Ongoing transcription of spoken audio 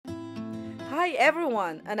Hi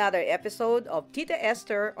everyone, another episode of Tita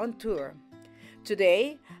Ester on tour.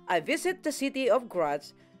 Today, I visit the city of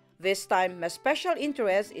Graz. This time, my special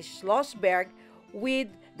interest is Schlossberg with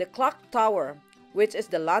the Clock Tower, which is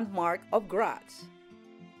the landmark of Graz.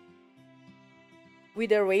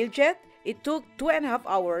 With a railjet, it took 2.5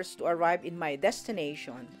 hours to arrive in my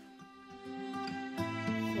destination.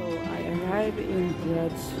 So I arrived in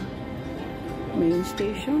Graz main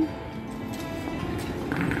station.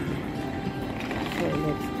 So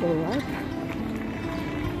let's go up.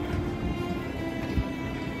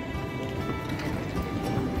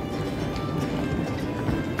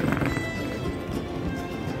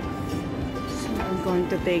 So I'm going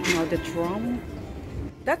to take now the tram.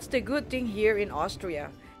 That's the good thing here in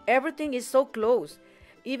Austria. Everything is so close,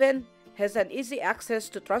 even has an easy access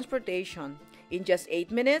to transportation. In just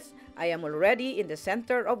 8 minutes, I am already in the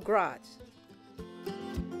center of Graz.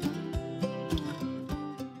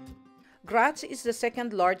 Graz is the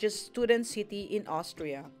second largest student city in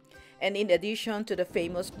Austria. And in addition to the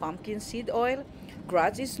famous pumpkin seed oil,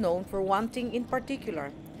 Graz is known for one thing in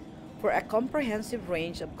particular, for a comprehensive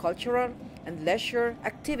range of cultural and leisure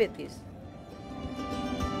activities.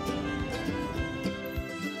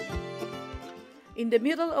 In the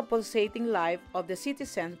middle of pulsating life of the city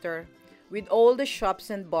center, with all the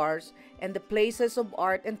shops and bars and the places of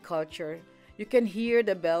art and culture, you can hear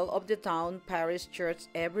the bell of the town parish church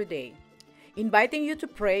every day, inviting you to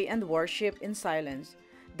pray and worship in silence.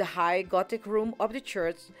 The high Gothic room of the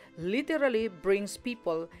church literally brings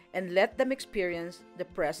people and let them experience the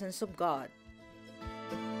presence of God.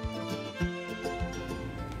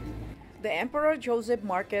 The Emperor Joseph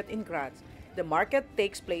Market in Graz. The market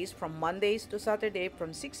takes place from Mondays to Saturday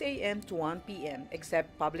from 6 a.m. to 1 p.m.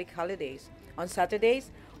 except public holidays. On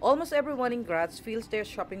Saturdays, almost everyone in Graz fills their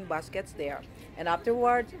shopping baskets there, and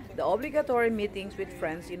afterwards, the obligatory meetings with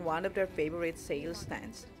friends in one of their favorite sales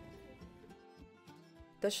stands.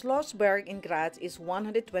 The Schlossberg in Graz is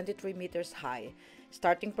 123 meters high,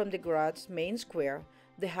 starting from the Graz main square,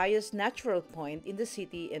 the highest natural point in the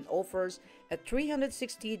city, and offers a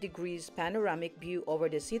 360 degrees panoramic view over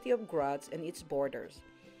the city of Graz and its borders.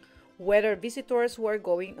 Whether visitors who are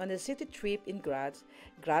going on a city trip in Graz,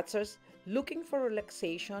 Grazers looking for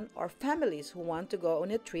relaxation, or families who want to go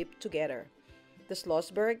on a trip together, the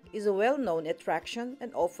Schlossberg is a well-known attraction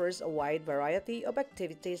and offers a wide variety of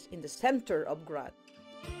activities in the center of Graz.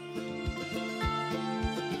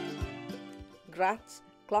 Graz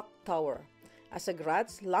Clock Tower. As a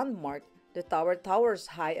Graz landmark, the tower towers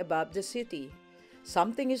high above the city.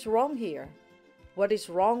 Something is wrong here. What is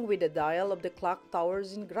wrong with the dial of the clock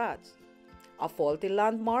towers in Graz? A faulty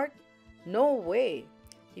landmark? No way!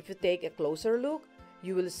 If you take a closer look,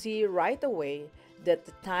 you will see right away that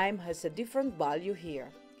the time has a different value here.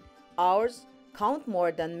 Hours count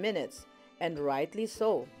more than minutes, and rightly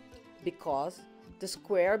so, because the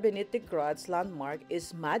square beneath the Graz landmark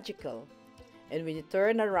is magical. And when you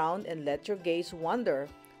turn around and let your gaze wander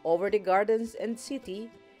over the gardens and city,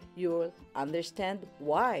 you'll understand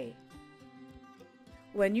why.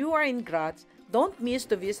 When you are in Graz, don't miss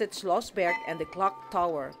to visit Schlossberg and the clock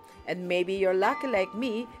tower, and maybe you're lucky like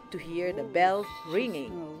me to hear the bells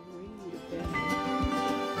ringing.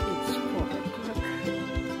 It's 4 o'clock.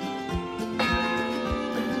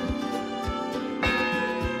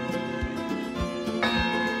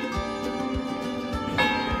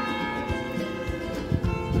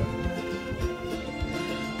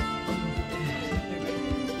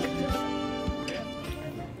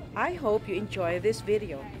 I hope you enjoy this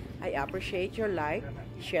video. I appreciate your like,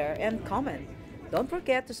 share, and comment. Don't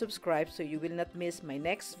forget to subscribe so you will not miss my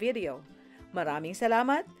next video. Maraming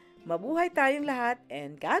salamat, mabuhay tayong lahat,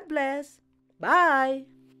 and God bless! Bye!